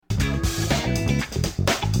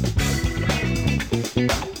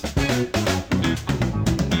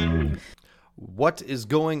What is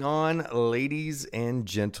going on, ladies and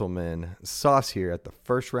gentlemen? Sauce here at the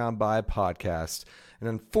First Round By podcast. And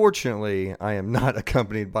unfortunately, I am not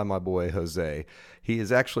accompanied by my boy, Jose. He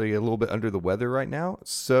is actually a little bit under the weather right now.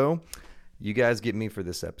 So you guys get me for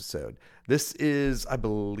this episode. This is, I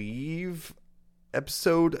believe,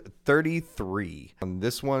 episode 33. On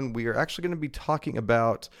this one, we are actually going to be talking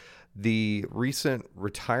about the recent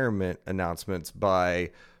retirement announcements by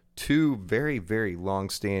two very, very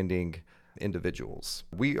long-standing individuals.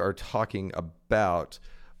 We are talking about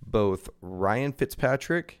both Ryan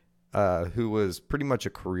Fitzpatrick, who was pretty much a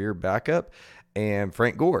career backup, and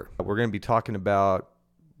Frank Gore. We're going to be talking about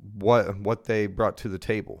what they brought to the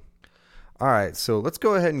table. All right, so let's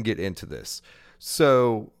go ahead and get into this.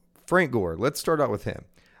 So Frank Gore, let's start out with him.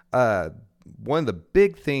 One of the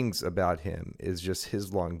big things about him is just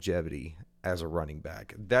his longevity as a running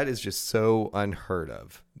back. That is just so unheard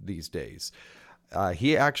of these days.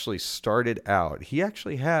 He actually started out, he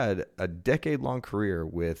actually had a decade-long career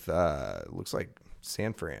with, looks like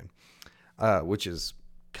San Fran, which is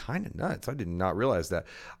kind of nuts. I did not realize that.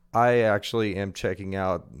 I actually am checking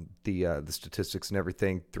out the statistics and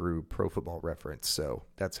everything through Pro Football Reference, so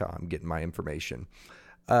that's how I'm getting my information.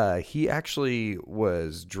 He actually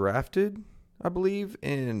was drafted, I believe,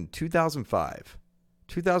 in 2005.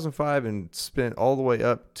 2005 and spent all the way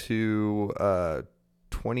up to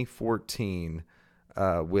 2014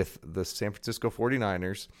 with the San Francisco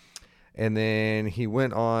 49ers. And then he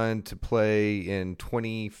went on to play in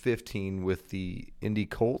 2015 with the Indy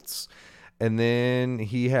Colts. And then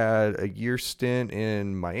he had a year stint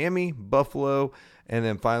in Miami, Buffalo, and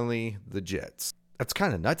then finally the Jets. That's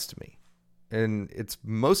kind of nuts to me. And it's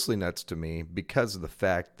mostly nuts to me because of the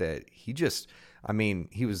fact that he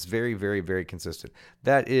was very, very, very consistent.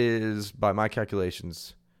 That is, by my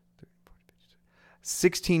calculations,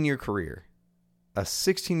 16-year career. A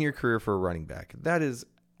 16-year career for a running back. That is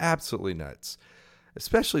absolutely nuts,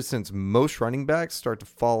 especially since most running backs start to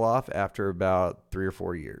fall off after about 3 or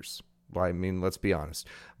 4 years. I mean, let's be honest.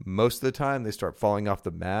 Most of the time, they start falling off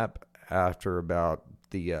the map after about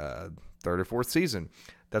the third or fourth season.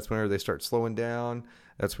 That's whenever they start slowing down.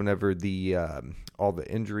 That's whenever the all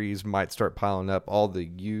the injuries might start piling up, all the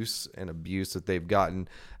use and abuse that they've gotten,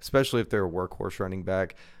 especially if they're a workhorse running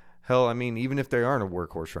back. Hell, I mean, even if they aren't a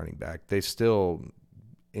workhorse running back, they still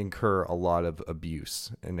incur a lot of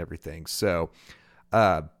abuse and everything. So,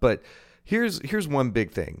 but here's one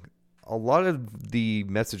big thing. A lot of the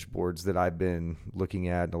message boards that I've been looking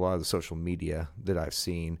at and a lot of the social media that I've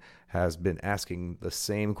seen has been asking the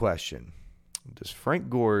same question. Does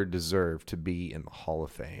Frank Gore deserve to be in the Hall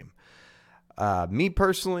of Fame? Me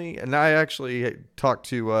personally, and I actually talked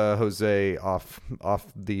to Jose off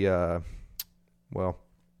the,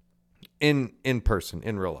 in person,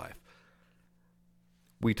 in real life.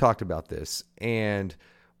 We talked about this, and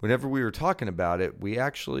whenever we were talking about it, we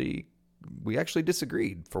actually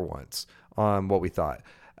disagreed for once on what we thought.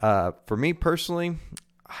 For me personally,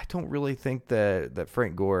 I don't really think that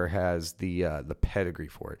Frank Gore has the pedigree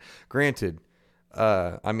for it. Granted,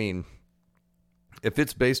 I mean, if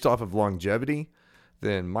it's based off of longevity,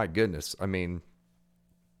 then my goodness, I mean,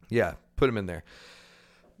 yeah, put him in there.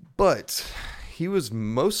 But he was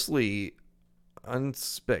mostly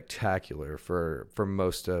unspectacular for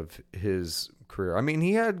most of his career. I mean,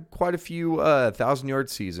 he had quite a few 1,000-yard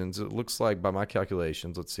seasons. It looks like, by my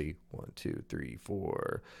calculations, let's see, 1, 2, 3,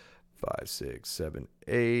 4, 5, 6, 7,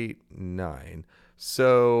 8, 9.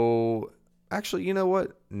 So actually, you know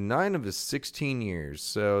what? 9 of his 16 years.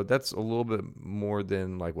 So that's a little bit more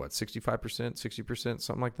than 65%, 60%,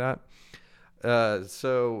 something like that.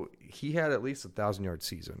 So he had at least 1,000-yard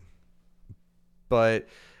season, but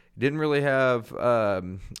didn't really have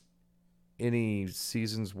any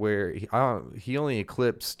seasons where he only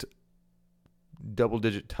eclipsed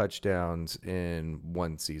double-digit touchdowns in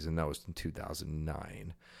one season. That was in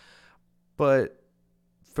 2009. But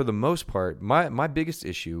for the most part, my biggest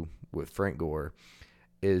issue with Frank Gore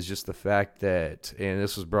is just the fact that, and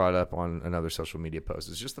this was brought up on another social media post,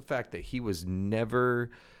 is just the fact that he was never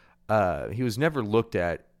looked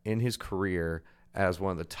at in his career as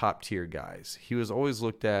one of the top tier guys. He was always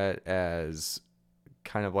looked at as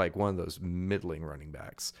kind of like one of those middling running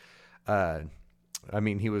backs. I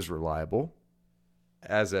mean, he was reliable,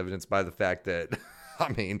 as evidenced by the fact that, I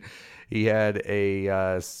mean, he had a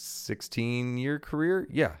 16-year career.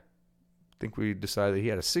 Yeah, I think we decided that he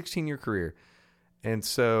had a 16-year career. And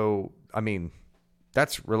so, I mean,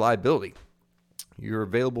 that's reliability. You're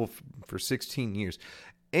available for 16 years.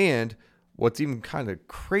 And what's even kind of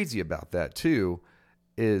crazy about that, too,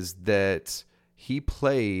 is that he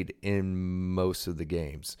played in most of the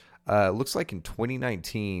games. Looks like in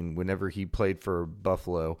 2019, whenever he played for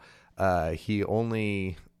Buffalo, he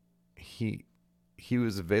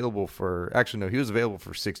was available for, actually no, he was available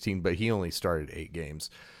for 16, but he only started 8 games.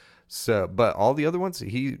 So, but all the other ones,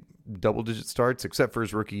 he double-digit starts, except for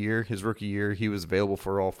his rookie year. His rookie year, he was available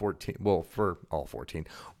for all 14. Well, for all 14.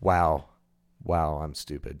 Wow, I'm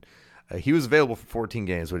stupid. He was available for 14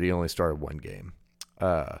 games, but he only started 1 game.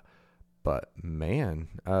 But man,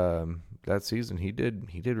 that season he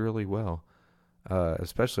did really well,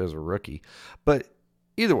 especially as a rookie. But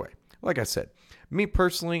either way, like I said, me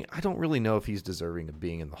personally, I don't really know if he's deserving of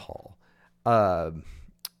being in the Hall.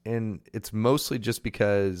 And it's mostly just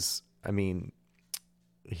because, I mean,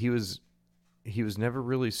 he was never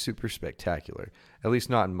really super spectacular, at least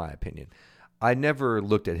not in my opinion. I never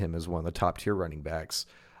looked at him as one of the top tier running backs.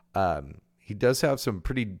 He does have some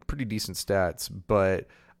pretty decent stats, but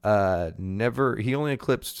he only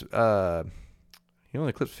eclipsed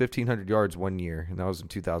 1,500 yards one year, and that was in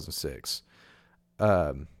 2006.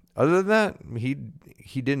 Other than that, he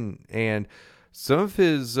didn't. And some of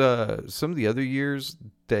the other years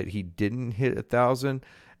that he didn't hit 1,000,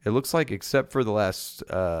 it looks like, except for the last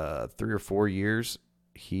 3 or 4 years,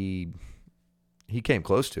 he came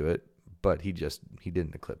close to it, but he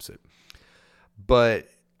didn't eclipse it. But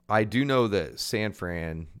I do know that San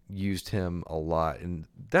Fran used him a lot, and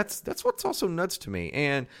that's what's also nuts to me.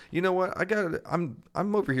 And you know what? I'm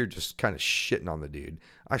over here just kind of shitting on the dude.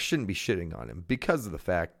 I shouldn't be shitting on him because of the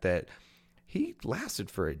fact that he lasted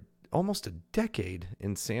for almost a decade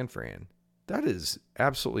in San Fran. That is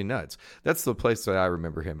absolutely nuts. That's the place that I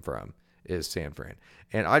remember him from, is San Fran.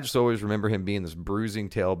 And I just always remember him being this bruising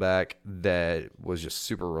tailback that was just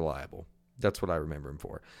super reliable. That's what I remember him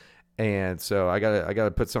for. And so I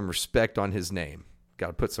gotta put some respect on his name. Got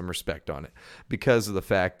to put some respect on it because of the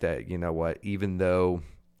fact that, you know what, even though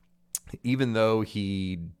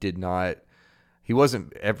he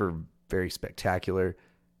wasn't ever very spectacular,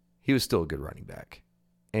 he was still a good running back.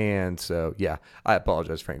 And so, yeah, I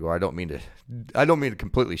apologize, Frank Gore. I don't mean to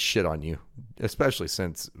completely shit on you, especially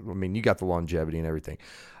since, I mean, you got the longevity and everything.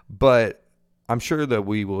 But I'm sure that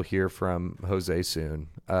we will hear from Jose soon.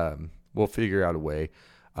 We'll figure out a way.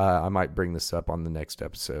 I might bring this up on the next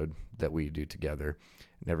episode that we do together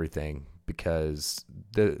and everything, because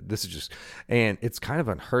this is just, and it's kind of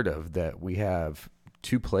unheard of that we have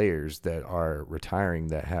 2 players that are retiring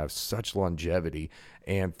that have such longevity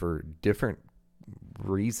and for different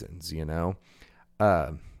reasons, you know.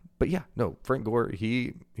 But yeah, no, Frank Gore,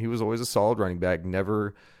 he was always a solid running back,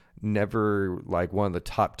 never like one of the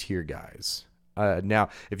top tier guys. Now,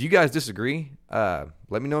 if you guys disagree, let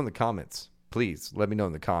me know in the comments. Please let me know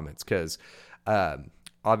in the comments, because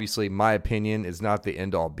obviously my opinion is not the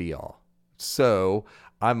end all be all. So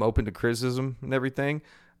I'm open to criticism and everything.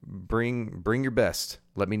 Bring your best.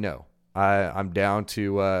 Let me know. I'm down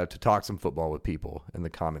to talk some football with people in the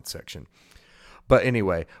comments section. But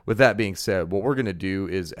anyway, with that being said, what we're going to do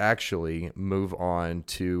is actually move on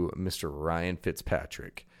to Mr. Ryan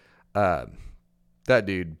Fitzpatrick. That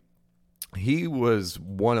dude, he was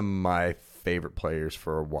one of my favorite players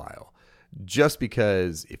for a while. Just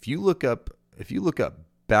because if you look up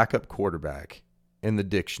backup quarterback in the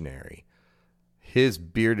dictionary, his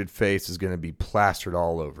bearded face is going to be plastered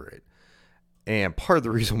all over it. And part of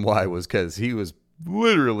the reason why was because he was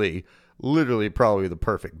literally probably the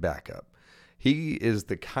perfect backup. He is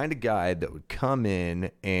the kind of guy that would come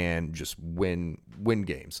in and just win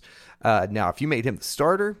games. Now, if you made him the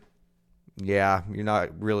starter, yeah, you're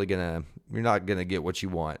not gonna get what you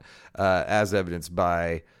want, as evidenced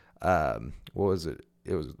by what was it?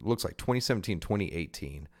 Looks like 2017,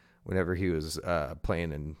 2018, whenever he was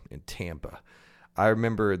playing in Tampa. I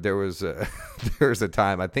remember there was a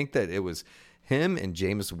time, I think that it was him and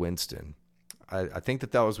Jameis Winston. I think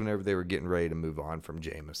that was whenever they were getting ready to move on from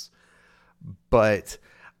Jameis. But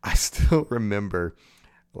I still remember,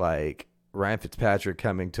 like, Ryan Fitzpatrick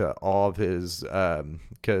coming to all of his,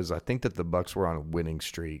 because I think that the Bucs were on a winning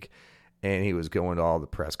streak, and he was going to all the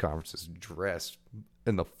press conferences dressed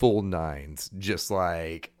in the full nines, just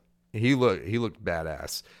like he looked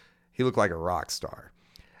badass. He looked like a rock star.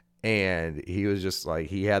 And he was just like,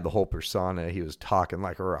 he had the whole persona. He was talking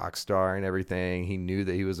like a rock star and everything. He knew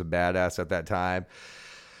that he was a badass at that time.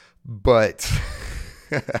 But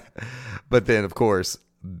then, of course,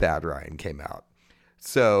 Bad Ryan came out.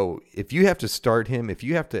 So if you have to start him, if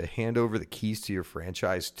you have to hand over the keys to your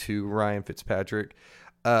franchise to Ryan Fitzpatrick,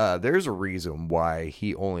 there's a reason why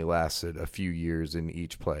he only lasted a few years in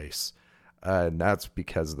each place. And that's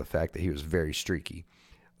because of the fact that he was very streaky.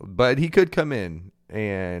 But he could come in,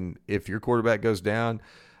 and if your quarterback goes down,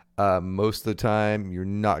 Most of the time, you're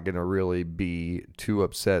not going to really be too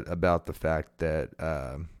upset about the fact that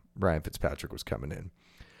Ryan Fitzpatrick was coming in.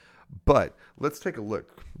 But let's take a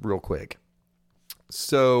look real quick.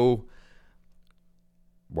 So,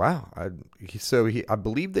 wow. I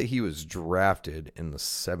believe that he was drafted in the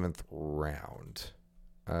 7th round.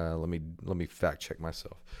 Let me fact check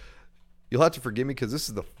myself. You'll have to forgive me because this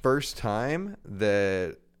is the first time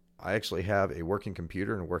that I actually have a working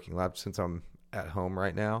computer and a working laptop. Since I'm at home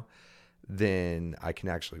right now, then I can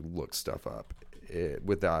actually look stuff up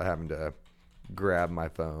without having to grab my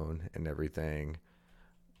phone and everything.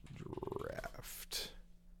 Draft.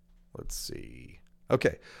 Let's see.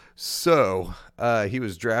 Okay, so he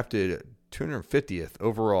was drafted 250th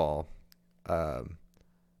overall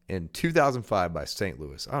in 2005 by St.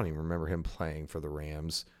 Louis. I don't even remember him playing for the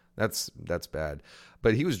Rams. That's bad.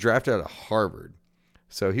 But he was drafted out of Harvard.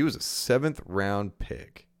 So he was a 7th round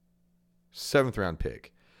pick. 7th round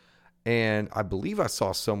pick. And I believe I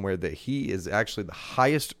saw somewhere that he is actually the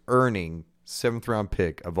highest earning 7th round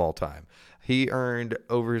pick of all time. He earned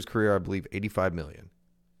over his career, I believe, $85 million.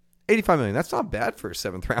 $85 million. That's not bad for a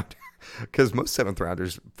 7th rounder, because most 7th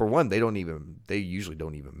rounders, for one, they usually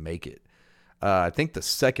don't even make it. I think the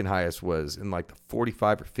second highest was in like the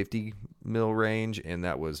 45 or 50 mil range, and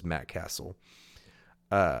that was Matt Castle.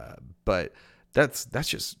 But that's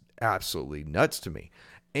just absolutely nuts to me.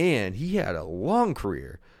 And he had a long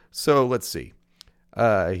career. So let's see.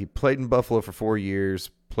 He played in Buffalo for 4 years.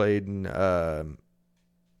 Played in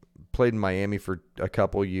Miami for a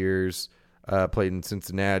couple years. Played in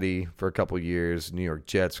Cincinnati for a couple years. New York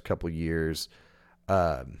Jets for a couple years.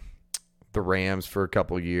 The Rams for a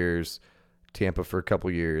couple years. Tampa for a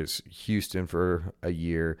couple years. Houston for a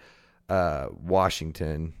year.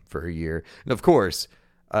 Washington for a year. And of course,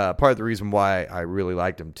 part of the reason why I really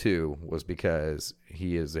liked him too was because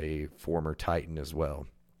he is a former Titan as well.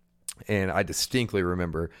 And I distinctly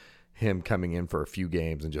remember him coming in for a few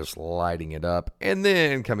games and just lighting it up, and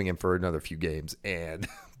then coming in for another few games and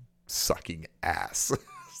sucking ass.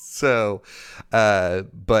 So,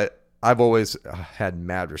 but I've always had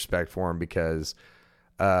mad respect for him because,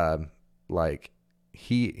 like,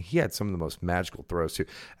 he had some of the most magical throws too.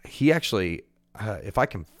 He actually, if I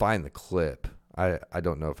can find the clip, I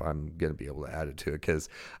don't know if I'm going to be able to add it to it because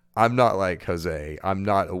I'm not like Jose. I'm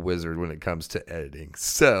not a wizard when it comes to editing.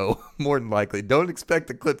 So more than likely, don't expect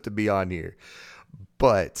the clip to be on here.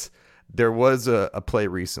 But there was a play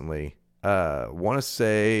recently. Want to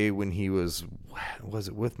say when he was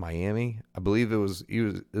it with Miami? I believe it was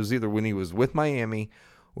either when he was with Miami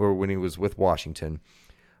or when he was with Washington.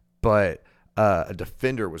 But a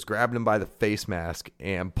defender was grabbing him by the face mask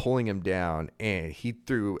and pulling him down, and he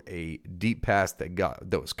threw a deep pass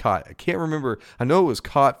that was caught. I can't remember. I know it was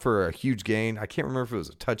caught for a huge gain. I can't remember if it was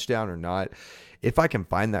a touchdown or not. If I can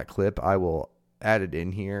find that clip, I will add it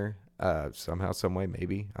in here somehow, some way,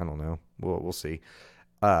 maybe. I don't know. We'll see.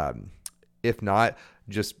 If not,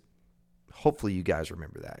 just hopefully you guys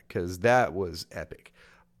remember that because that was epic.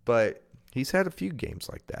 But he's had a few games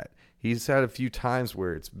like that. He's had a few times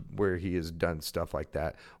where he has done stuff like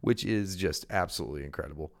that, which is just absolutely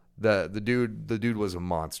incredible. The dude was a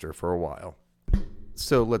monster for a while.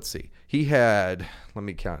 So let's see. He had, let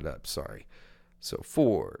me count it up, sorry. So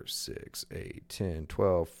 4, 6, 8, 10,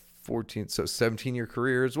 12, 14, so 17-year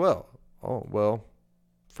career as well. Oh, well,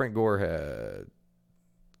 Frank Gore had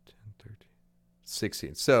 10, 13,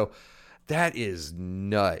 16. So that is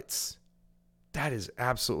nuts. That is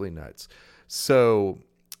absolutely nuts. So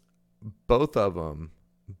both of them,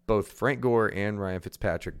 both Frank Gore and Ryan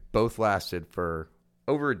Fitzpatrick, both lasted for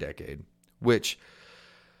over a decade, which,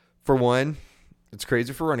 for one, it's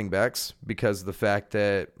crazy for running backs because of the fact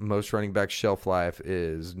that most running backs' shelf life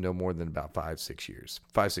is no more than about 5-6 years.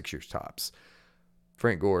 5-6 years tops.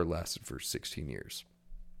 Frank Gore lasted for 16 years.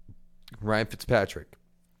 Ryan Fitzpatrick,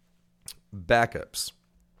 backups.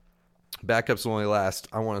 Backups only last,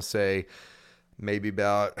 I want to say, maybe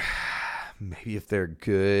if they're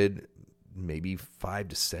good, maybe 5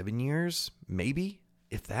 to 7 years, maybe,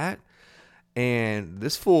 if that. And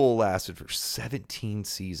this fool lasted for 17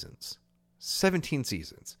 seasons. 17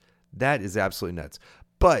 seasons. That is absolutely nuts.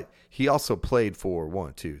 But he also played for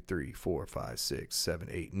 1, 2, 3, 4, 5, 6, 7,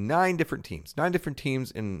 8, 9 different teams. 9 different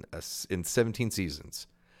teams in 17 seasons.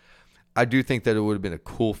 I do think that it would have been a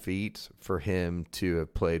cool feat for him to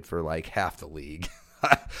have played for like half the league.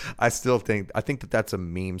 I think that that's a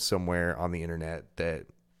meme somewhere on the internet that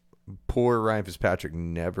poor Ryan Fitzpatrick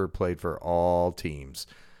never played for all teams.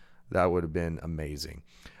 That would have been amazing.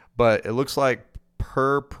 But it looks like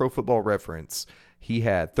per Pro Football Reference, he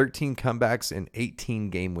had 13 comebacks and 18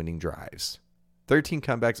 game-winning drives. 13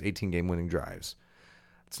 comebacks, 18 game-winning drives.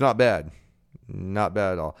 It's not bad. Not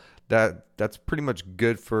bad at all. That's pretty much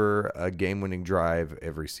good for a game-winning drive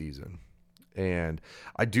every season. And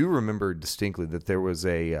I do remember distinctly that there was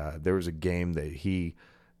a game that he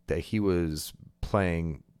was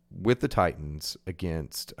playing with the Titans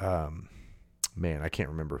against man, I can't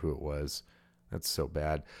remember who it was. That's so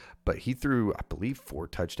bad. But he threw, I believe, 4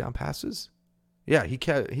 touchdown passes. Yeah, he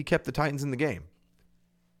kept the Titans in the game.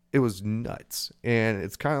 It was nuts. And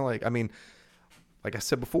it's kind of like, I mean, like I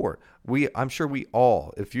said before, I'm sure we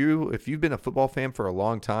all, if you've been a football fan for a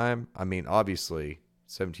long time, I mean, obviously,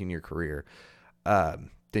 17-year career,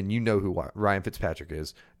 then you know who Ryan Fitzpatrick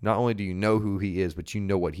is. Not only do you know who he is, but you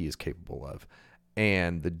know what he is capable of.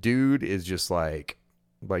 And the dude is just like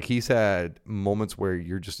he's had moments where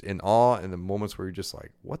you're just in awe, and the moments where you're just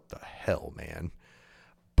like, what the hell, man?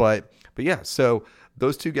 But yeah, so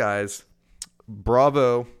those two guys,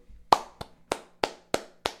 bravo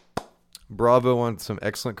on some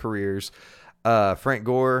excellent careers. Frank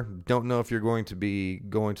Gore, don't know if you're going to be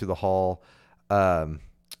going to the Hall.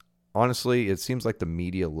 Honestly, it seems like the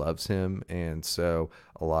media loves him, and so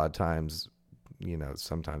a lot of times,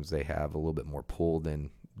 sometimes they have a little bit more pull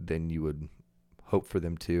than you would hope for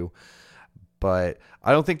them to. But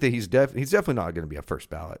I don't think that he's definitely not going to be a first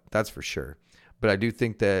ballot. That's for sure. But I do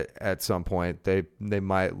think that at some point they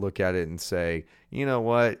might look at it and say, you know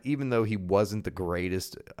what, even though he wasn't the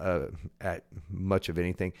greatest at much of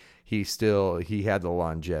anything, he had the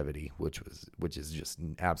longevity, which is just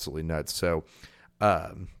absolutely nuts. So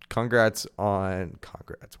congrats. Wow,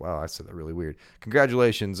 I said that really weird.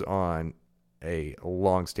 Congratulations on a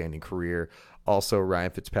long-standing career. Also,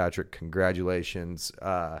 Ryan Fitzpatrick, congratulations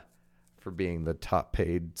for being the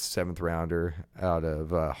top-paid 7th rounder out of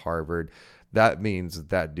Harvard. That means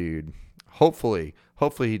that dude, hopefully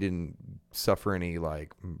he didn't suffer any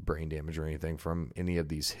like brain damage or anything from any of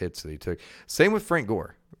these hits that he took. Same with Frank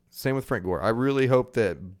Gore. I really hope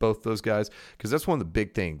that both those guys, because that's one of the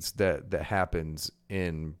big things that happens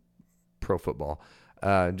in pro football,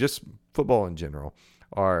 just football in general,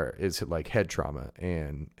 is like head trauma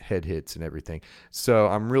and head hits and everything. So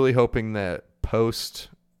I'm really hoping that post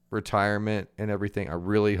retirement and everything, I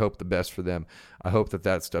really hope the best for them. I hope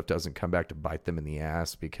that stuff doesn't come back to bite them in the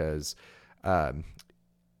ass, because at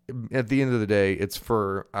the end of the day, it's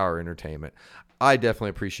for our entertainment. I definitely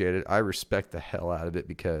appreciate it. I respect the hell out of it,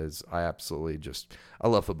 because I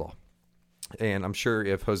love football. And I'm sure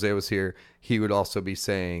if Jose was here, he would also be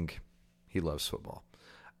saying he loves football.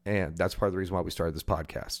 And that's part of the reason why we started this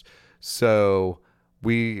podcast. So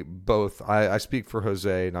we both, I speak for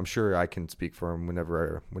Jose, and I'm sure I can speak for him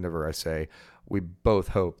whenever I say we both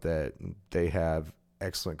hope that they have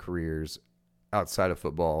excellent careers outside of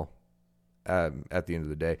football at the end of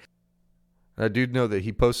the day. And I do know that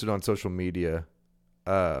he posted on social media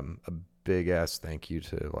a big ass thank you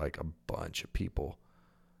to like a bunch of people.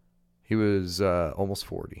 He was almost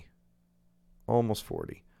 40. Let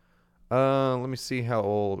me see how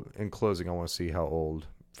old. In closing, I want to see how old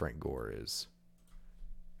Frank Gore is,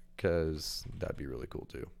 because that'd be really cool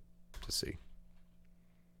too to see.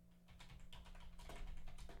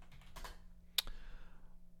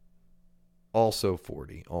 Also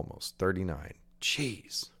 40, almost 39.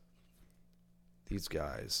 Jeez. These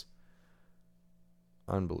guys.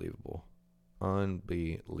 Unbelievable.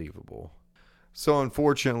 So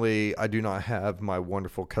unfortunately, I do not have my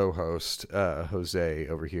wonderful co-host, Jose,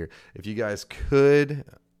 over here. If you guys could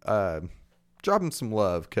drop him some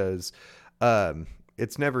love, because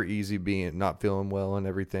it's never easy not feeling well and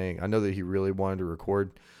everything. I know that he really wanted to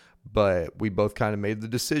record, but we both kind of made the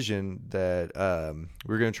decision that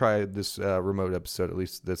we're going to try this remote episode, at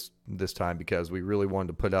least this time, because we really wanted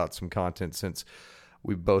to put out some content since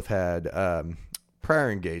we both had prior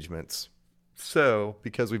engagements. So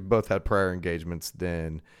because we've both had prior engagements,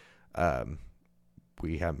 then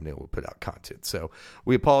we haven't been able to put out content. So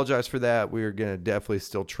we apologize for that. We're going to definitely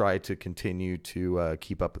still try to continue to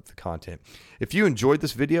keep up with the content. If you enjoyed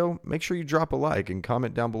this video, make sure you drop a like and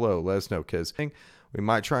comment down below. Let us know, because we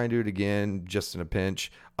might try and do it again just in a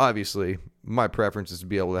pinch. Obviously, my preference is to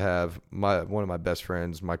be able to have one of my best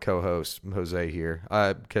friends, my co-host, Jose, here.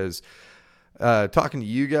 Because talking to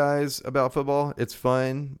you guys about football, it's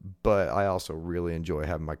fun, but I also really enjoy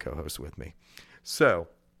having my co-host with me. So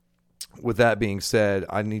with that being said,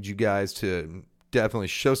 I need you guys to definitely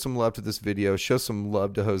show some love to this video, show some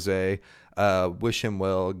love to Jose, wish him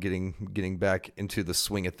well, getting back into the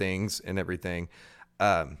swing of things and everything.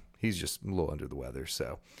 He's just a little under the weather,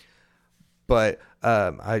 so. But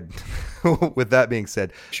with that being said,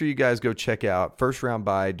 make sure you guys go check out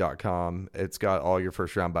firstroundbuy.com. It's got all your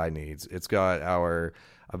first round buy needs. It's got our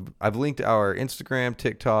I've linked our Instagram,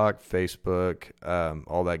 TikTok, Facebook,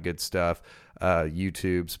 all that good stuff,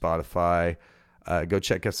 YouTube, Spotify. Go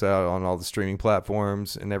check us out on all the streaming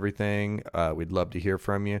platforms and everything. We'd love to hear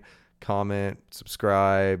from you. Comment,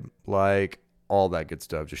 subscribe, like, all that good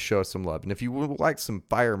stuff. Just show us some love. And if you would like some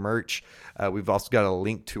fire merch, we've also got a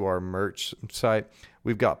link to our merch site.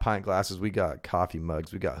 We've got pint glasses, we got coffee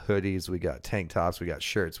mugs, we got hoodies, we got tank tops, we got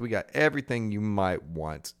shirts, we got everything you might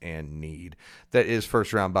want and need that is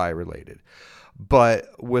First Round Bye related. But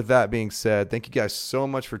with that being said, thank you guys so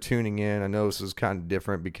much for tuning in. I know this is kind of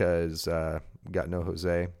different because we got no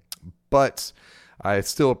Jose, but I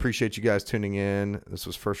still appreciate you guys tuning in. This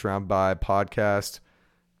was First Round Bye podcast.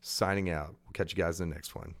 Signing out. We'll catch you guys in the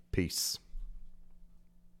next one. Peace.